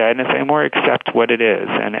the sadness. I more accept what it is,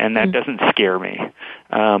 and that doesn't scare me.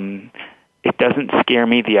 It doesn't scare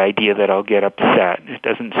me the idea that I'll get upset. It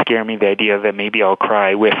doesn't scare me the idea that maybe I'll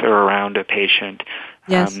cry with or around a patient.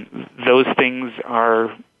 Yes. Those things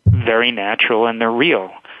are very natural and they're real.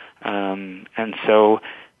 And so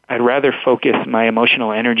I'd rather focus my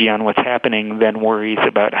emotional energy on what's happening than worries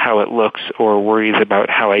about how it looks or worries about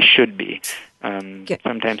how I should be.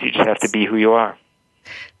 Sometimes you just have to be who you are.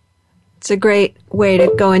 It's a great way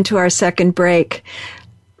to go into our second break.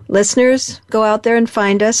 Listeners, go out there and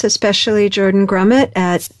find us, especially Jordan Grumet,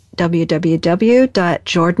 at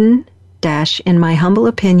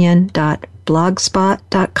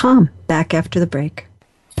www.jordan-inmyhumbleopinion.blogspot.com. Back after the break.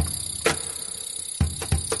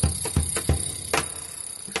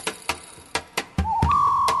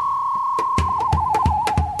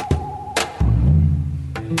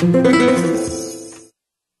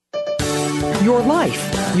 Your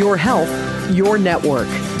life, your health, your network.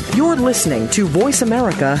 You're listening to Voice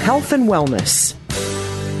America Health and Wellness.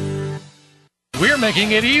 We're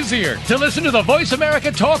making it easier to listen to the Voice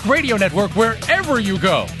America Talk Radio Network wherever you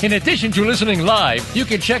go. In addition to listening live, you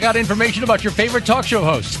can check out information about your favorite talk show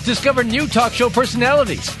hosts, discover new talk show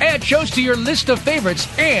personalities, add shows to your list of favorites,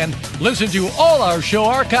 and listen to all our show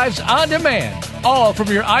archives on demand. All from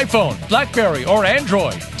your iPhone, BlackBerry, or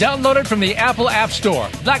Android. Download it from the Apple App Store,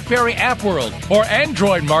 BlackBerry App World, or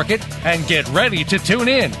Android Market, and get ready to tune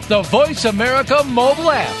in. The Voice America mobile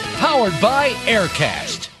app, powered by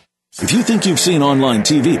Aircast. If you think you've seen online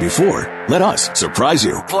TV before, let us surprise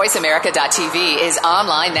you. VoiceAmerica.tv is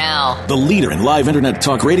online now. The leader in live Internet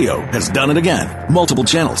talk radio has done it again. Multiple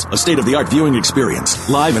channels, a state-of-the-art viewing experience,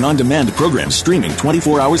 live and on-demand programs streaming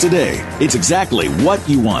 24 hours a day. It's exactly what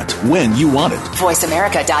you want, when you want it.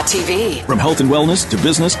 VoiceAmerica.tv. From health and wellness to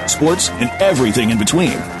business, sports, and everything in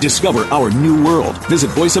between. Discover our new world. Visit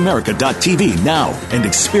VoiceAmerica.tv now and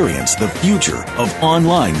experience the future of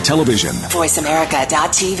online television.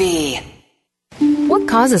 VoiceAmerica.tv. What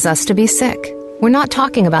causes us to be sick? We're not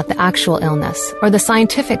talking about the actual illness or the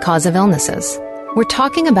scientific cause of illnesses. We're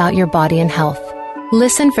talking about your body and health.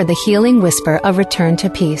 Listen for the healing whisper of return to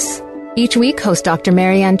peace. Each week, host Dr.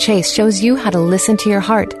 Marianne Chase shows you how to listen to your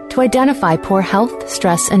heart to identify poor health,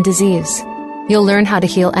 stress, and disease. You'll learn how to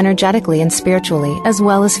heal energetically and spiritually as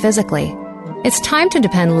well as physically. It's time to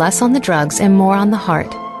depend less on the drugs and more on the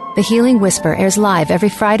heart. The Healing Whisper airs live every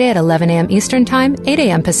Friday at 11 a.m. Eastern Time, 8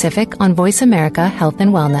 a.m. Pacific on Voice America Health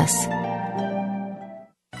and Wellness.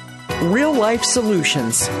 Real Life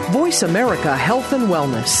Solutions. Voice America Health and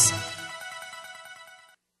Wellness.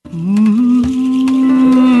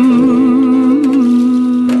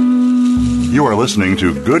 You are listening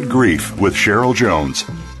to Good Grief with Cheryl Jones.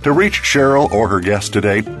 To reach Cheryl or her guest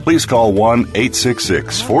today, please call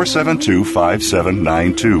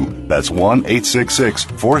 1-866-472-5792. That's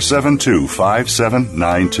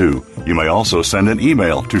 1-866-472-5792. You may also send an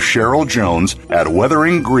email to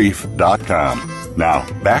CherylJones@weatheringgrief.com. Now,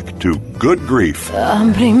 back to Good Grief.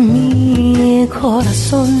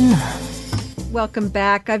 Welcome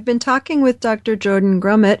back. I've been talking with Dr. Jordan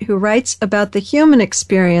Grumet, who writes about the human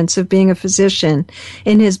experience of being a physician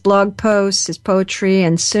in his blog posts, his poetry,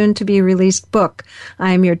 and soon-to-be-released book,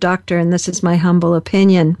 I Am Your Doctor, and This Is My Humble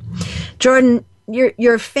Opinion. Jordan,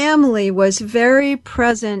 your family was very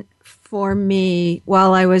present for me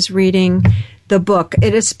while I was reading the book.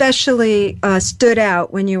 It especially stood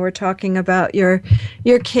out when you were talking about your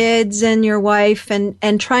kids and your wife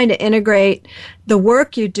and trying to integrate the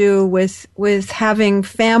work you do with having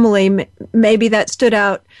family. Maybe that stood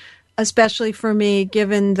out especially for me,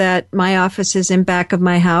 given that my office is in back of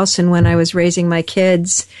my house, and when I was raising my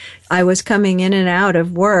kids, I was coming in and out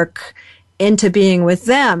of work into being with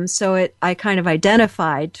them. So I kind of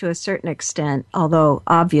identified to a certain extent, although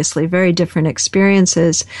obviously very different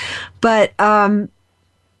experiences. But I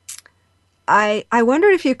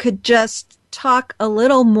wondered if you could just talk a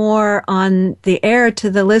little more on the air to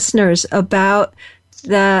the listeners about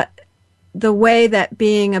the way that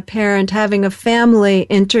being a parent, having a family,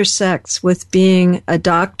 intersects with being a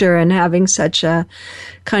doctor and having such a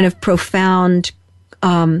kind of profound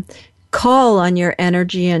call on your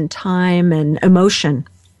energy and time and emotion.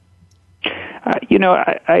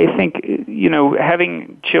 I think,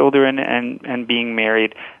 having children and being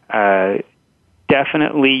married,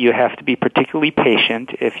 definitely you have to be particularly patient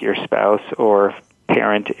if your spouse or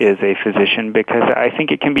parent is a physician, because I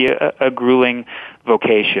think it can be a grueling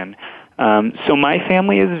vocation. So my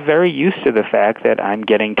family is very used to the fact that I'm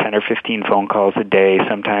getting 10 or 15 phone calls a day,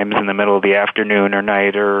 sometimes in the middle of the afternoon or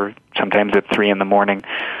night, or sometimes at 3 in the morning.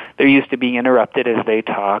 They're used to being interrupted as they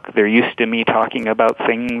talk. They're used to me talking about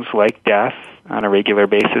things like death on a regular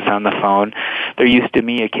basis on the phone. They're used to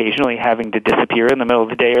me occasionally having to disappear in the middle of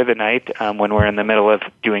the day or the night when we're in the middle of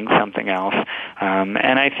doing something else.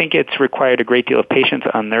 And I think it's required a great deal of patience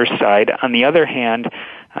on their side. On the other hand,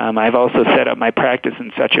 I've also set up my practice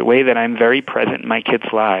in such a way that I'm very present in my kids'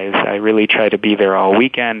 lives. I really try to be there all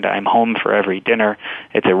weekend. I'm home for every dinner.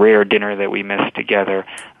 It's a rare dinner that we miss together.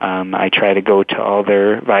 I try to go to all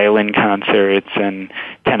their violin concerts and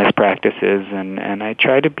tennis practices, and I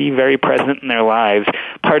try to be very present in their lives.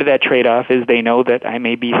 Part of that trade-off is they know that I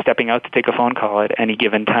may be stepping out to take a phone call at any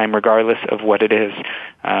given time, regardless of what it is.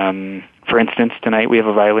 For instance, tonight we have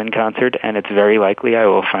a violin concert, and it's very likely I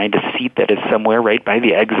will find a seat that is somewhere right by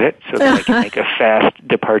the exit so that I can make a fast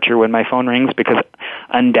departure when my phone rings, because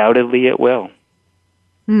undoubtedly it will.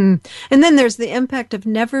 And then there's the impact of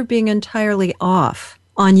never being entirely off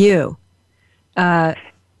on you. I'm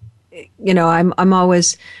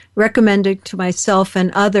always recommending to myself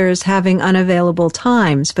and others having unavailable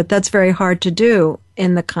times, but that's very hard to do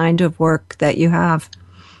in the kind of work that you have.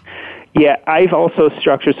 Yeah, I've also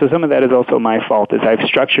structured, so some of that is also my fault, is I've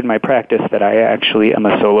structured my practice that I actually am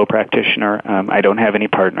a solo practitioner. I don't have any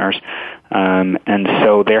partners. And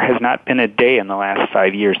so there has not been a day in the last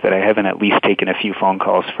 5 years that I haven't at least taken a few phone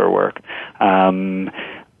calls for work.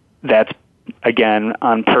 That's, again,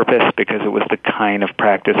 on purpose, because it was the kind of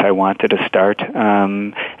practice I wanted to start.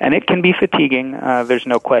 And it can be fatiguing, there's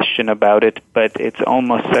no question about it, but it's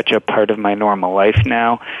almost such a part of my normal life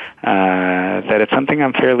now that it's something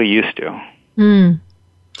I'm fairly used to.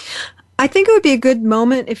 I think it would be a good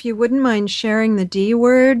moment if you wouldn't mind sharing the D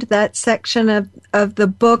word, that section of the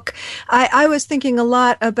book. I was thinking a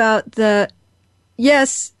lot about the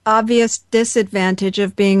obvious disadvantage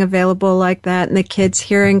of being available like that and the kids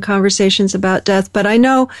hearing conversations about death. But I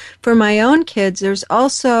know for my own kids, there's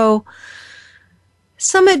also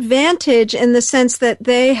some advantage in the sense that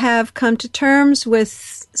they have come to terms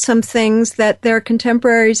with some things that their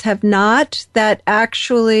contemporaries have not, that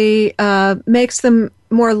actually makes them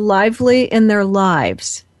more lively in their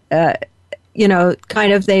lives. Kind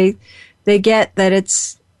of they get that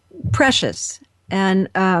it's precious. And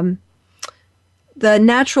the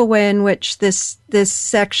natural way in which this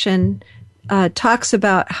section talks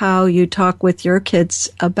about how you talk with your kids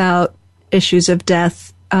about issues of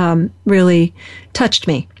death really touched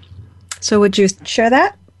me. So would you share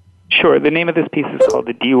that? Sure. The name of this piece is called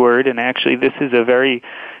The D Word, and actually this is a very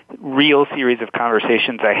real series of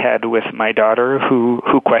conversations I had with my daughter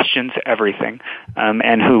who questions everything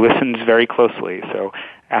and who listens very closely. So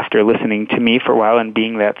after listening to me for a while and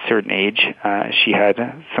being that certain age, she had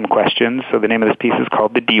some questions. So the name of this piece is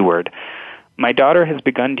called The D Word. My daughter has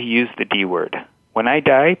begun to use the D word. When I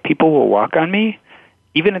die, people will walk on me.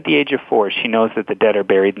 Even at the age of 4, she knows that the dead are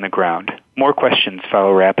buried in the ground. More questions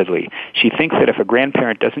follow rapidly. She thinks that if a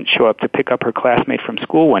grandparent doesn't show up to pick up her classmate from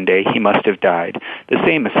school one day, he must have died. The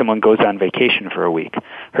same as someone goes on vacation for a week.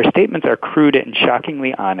 Her statements are crude and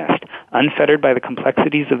shockingly honest. Unfettered by the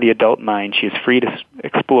complexities of the adult mind, she is free to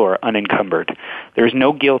explore unencumbered. There is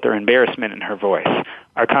no guilt or embarrassment in her voice.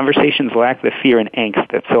 Our conversations lack the fear and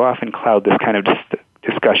angst that so often cloud this kind of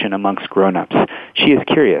discussion amongst grown-ups. She is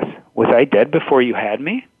curious. Was I dead before you had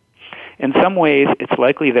me? In some ways, it's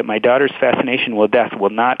likely that my daughter's fascination with death will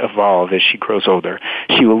not evolve as she grows older.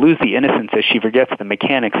 She will lose the innocence as she forgets the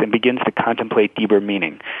mechanics and begins to contemplate deeper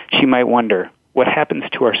meaning. She might wonder, what happens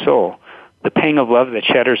to our soul? The pang of love that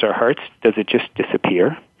shatters our hearts, does it just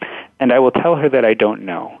disappear? And I will tell her that I don't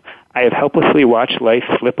know. I have helplessly watched life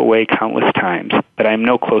slip away countless times, but I am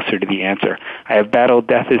no closer to the answer. I have battled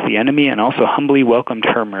death as the enemy and also humbly welcomed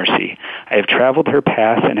her mercy. I have traveled her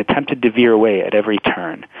path and attempted to veer away at every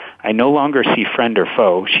turn. I no longer see friend or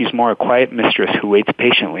foe. She's more a quiet mistress who waits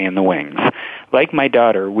patiently in the wings. Like my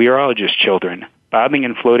daughter, we are all just children. Bobbing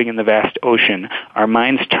and floating in the vast ocean, our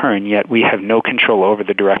minds turn, yet we have no control over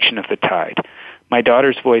the direction of the tide. My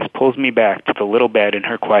daughter's voice pulls me back to the little bed in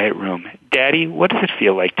her quiet room. Daddy, what does it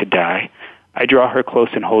feel like to die? I draw her close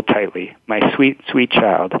and hold tightly. My sweet, sweet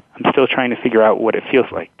child, I'm still trying to figure out what it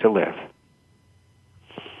feels like to live.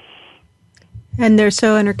 And they're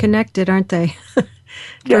so interconnected, aren't they?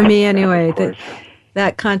 For me, anyway,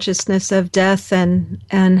 that consciousness of death and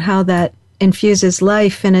how that infuses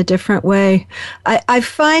life in a different way. I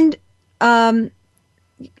find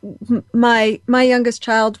my youngest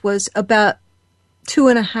child was about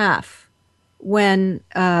 2.5 when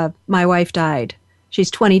my wife died.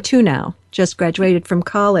 She's 22 now, just graduated from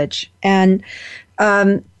college. And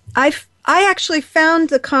I actually found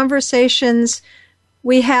the conversations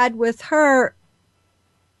we had with her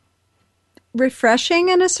refreshing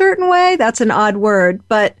in a certain way. That's an odd word,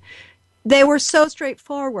 but they were so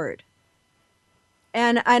straightforward.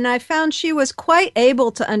 And I found she was quite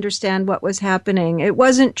able to understand what was happening. It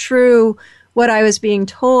wasn't true what I was being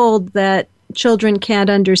told, that children can't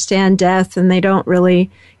understand death and they don't really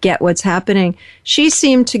get what's happening. She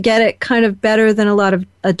seemed to get it kind of better than a lot of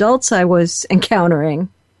adults I was encountering.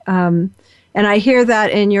 And I hear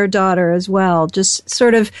that in your daughter as well, just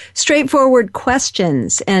sort of straightforward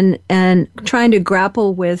questions and trying to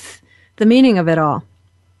grapple with the meaning of it all.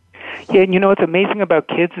 Yeah, and what's amazing about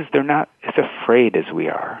kids is they're not as afraid as we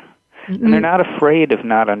are. Mm-hmm. And they're not afraid of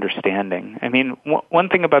not understanding. I mean, one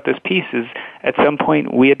thing about this piece is at some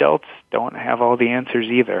point we adults don't have all the answers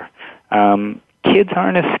either. Kids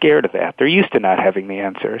aren't as scared of that. They're used to not having the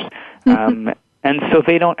answers. And so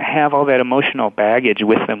they don't have all that emotional baggage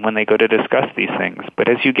with them when they go to discuss these things. But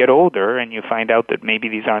as you get older and you find out that maybe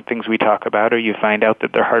these aren't things we talk about, or you find out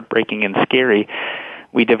that they're heartbreaking and scary,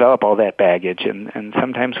 we develop all that baggage. And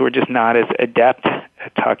sometimes we're just not as adept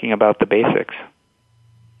at talking about the basics.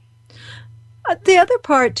 The other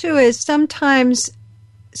part, too, is sometimes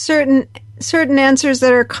certain answers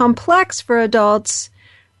that are complex for adults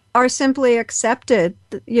are simply accepted.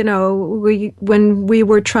 When we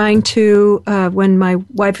were trying to, when my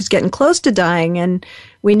wife was getting close to dying, and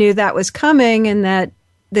we knew that was coming, and that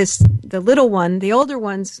the little one, the older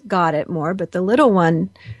ones got it more, but the little one,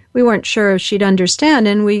 we weren't sure if she'd understand,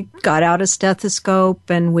 and we got out a stethoscope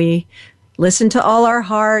and we listened to all our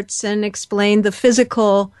hearts and explained the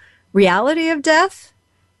physical reality of death.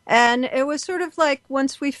 And it was sort of like,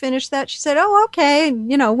 once we finished that, she said, "Oh, okay,"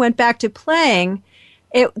 and, went back to playing.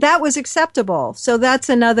 That was acceptable. So that's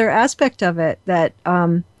another aspect of it, that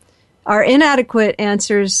our inadequate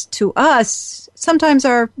answers to us sometimes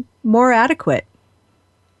are more adequate.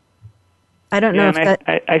 I don't know if that...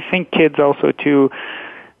 I think kids also, to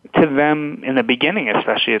them, in the beginning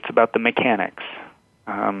especially, it's about the mechanics.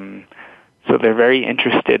 So they're very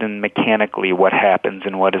interested in mechanically what happens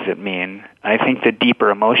and what does it mean. I think the deeper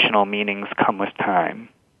emotional meanings come with time.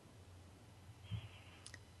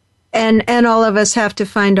 And all of us have to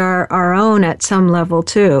find our own at some level,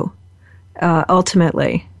 too,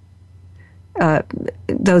 ultimately,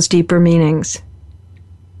 those deeper meanings.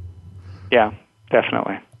 Yeah,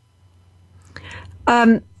 definitely.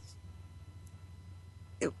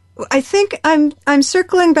 I think I'm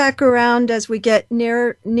circling back around as we get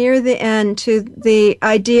near the end to the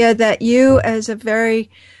idea that you, as a very,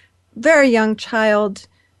 very young child,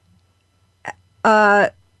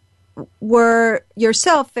 were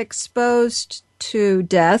yourself exposed to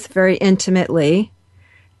death very intimately.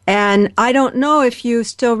 And I don't know if you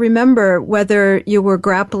still remember whether you were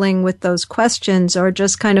grappling with those questions or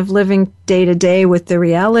just kind of living day to day with the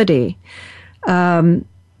reality.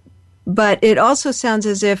 But it also sounds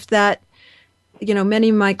as if that, many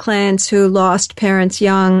of my clients who lost parents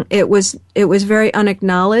young, it was very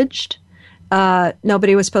unacknowledged.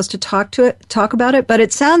 Nobody was supposed to talk about it, but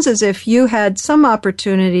it sounds as if you had some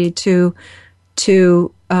opportunity to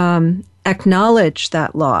acknowledge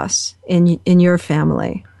that loss in your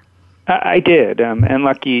family. I did, and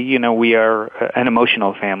lucky, we are an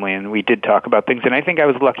emotional family, and we did talk about things, and I think I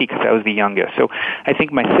was lucky because I was the youngest. So I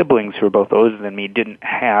think my siblings, who were both older than me, didn't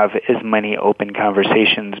have as many open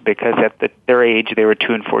conversations because at their age, they were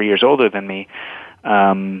 2 and 4 years older than me.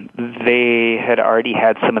 They had already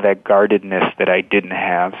had some of that guardedness that I didn't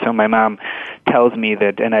have. So my mom tells me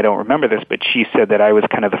that, and I don't remember this, but she said that I was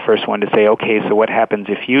kind of the first one to say, "Okay, so what happens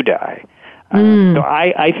if you die?" So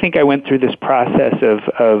I think I went through this process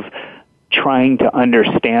of trying to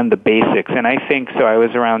understand the basics. And I think, so I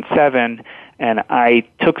was around 7, and I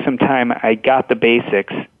took some time, I got the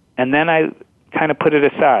basics, and then I kind of put it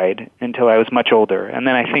aside until I was much older. And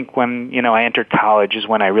then I think when, I entered college is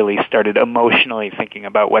when I really started emotionally thinking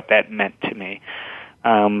about what that meant to me.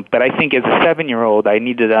 But I think as a 7-year-old, I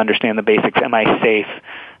needed to understand the basics. Am I safe?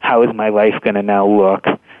 How is my life going to now look?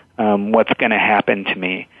 What's going to happen to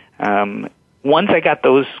me? Once I got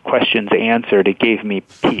those questions answered, it gave me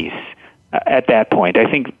peace. At that point, I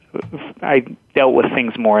think I dealt with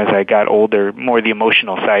things more as I got older, more the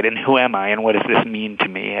emotional side, and who am I, and what does this mean to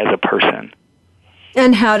me as a person?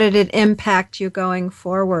 And how did it impact you going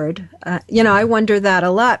forward? I wonder that a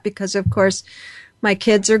lot because, of course, my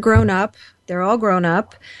kids are grown up. They're all grown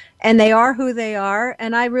up, and they are who they are,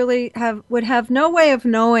 and I really would have no way of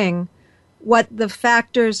knowing what the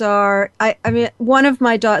factors are. I mean, one of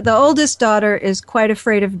my the oldest daughter is quite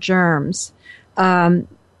afraid of germs.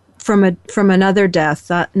 from another death,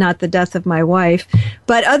 not the death of my wife.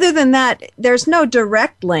 But other than that, there's no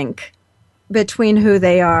direct link between who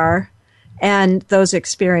they are and those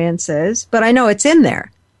experiences. But I know it's in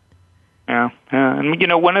there. Yeah, and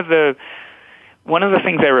one of the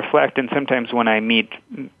things I reflect, and sometimes when I meet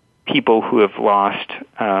people who have lost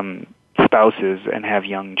spouses and have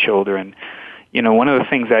young children, one of the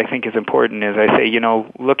things I think is important is I say,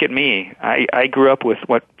 look at me. I grew up with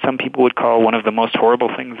what some people would call one of the most horrible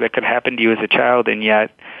things that could happen to you as a child, and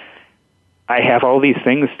yet I have all these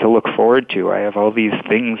things to look forward to. I have all these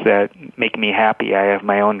things that make me happy. I have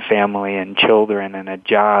my own family and children and a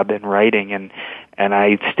job and writing, and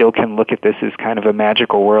I still can look at this as kind of a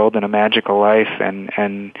magical world and a magical life,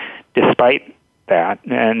 and despite that,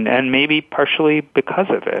 and maybe partially because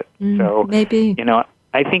of it. So maybe,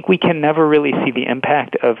 I think we can never really see the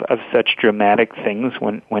impact of such dramatic things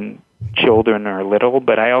when children are little,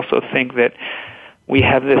 but I also think that we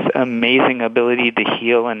have this amazing ability to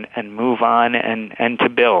heal and move on and to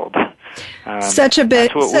build. That's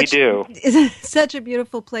what we do. Such a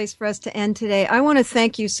beautiful place for us to end today. I want to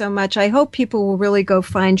thank you so much. I hope people will really go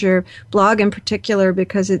find your blog in particular,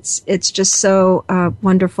 because it's just so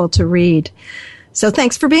wonderful to read. So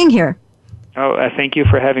thanks for being here. Oh, thank you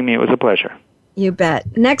for having me. It was a pleasure. You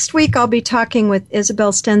bet. Next week, I'll be talking with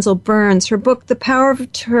Isabel Stenzel Burns. Her book, The Power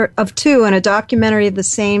of Two, and a documentary of the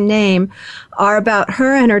same name are about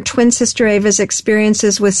her and her twin sister Ava's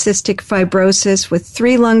experiences with cystic fibrosis, with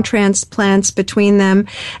 3 lung transplants between them,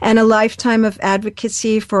 and a lifetime of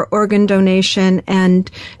advocacy for organ donation and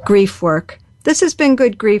grief work. This has been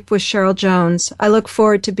Good Grief with Cheryl Jones. I look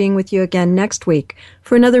forward to being with you again next week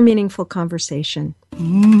for another meaningful conversation.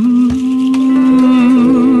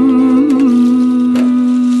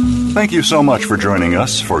 Thank you so much for joining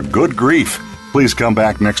us for Good Grief. Please come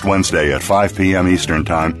back next Wednesday at 5 p.m. Eastern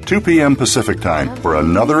Time, 2 p.m. Pacific Time for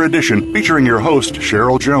another edition featuring your host,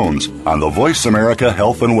 Cheryl Jones, on the Voice America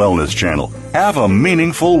Health and Wellness Channel. Have a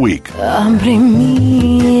meaningful week. Abre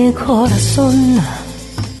mi corazón.